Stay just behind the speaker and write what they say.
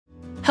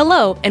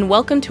Hello and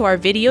welcome to our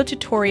video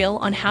tutorial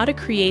on how to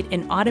create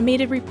an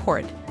automated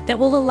report that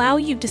will allow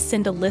you to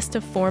send a list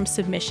of form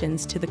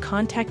submissions to the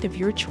contact of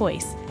your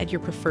choice at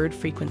your preferred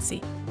frequency.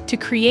 To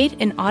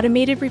create an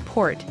automated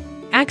report,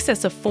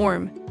 access a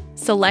form,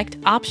 select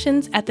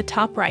Options at the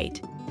top right,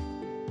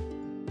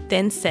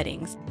 then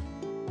Settings.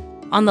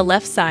 On the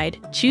left side,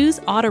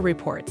 choose Auto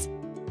Reports.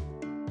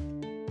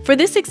 For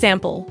this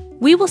example,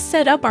 we will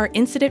set up our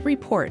incident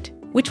report,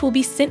 which will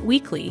be sent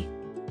weekly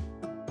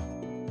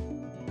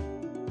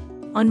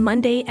on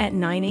Monday at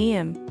 9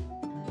 a.m.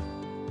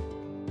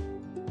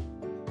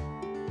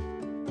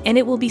 and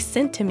it will be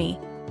sent to me.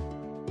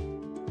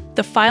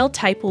 The file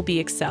type will be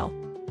Excel.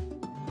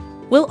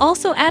 We'll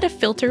also add a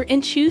filter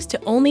and choose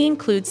to only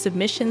include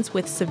submissions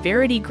with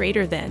severity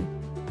greater than,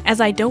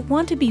 as I don't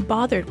want to be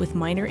bothered with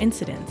minor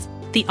incidents.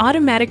 The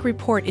automatic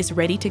report is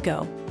ready to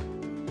go.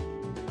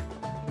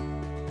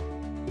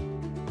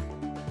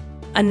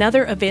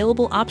 Another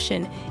available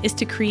option is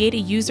to create a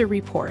user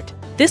report.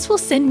 This will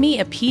send me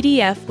a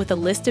PDF with a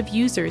list of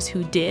users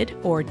who did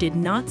or did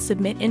not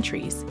submit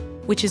entries,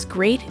 which is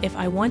great if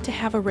I want to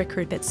have a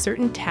record that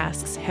certain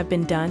tasks have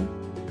been done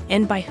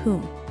and by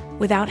whom,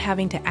 without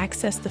having to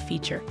access the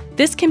feature.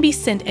 This can be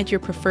sent at your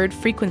preferred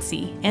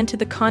frequency and to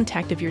the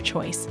contact of your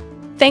choice.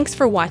 Thanks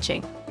for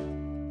watching.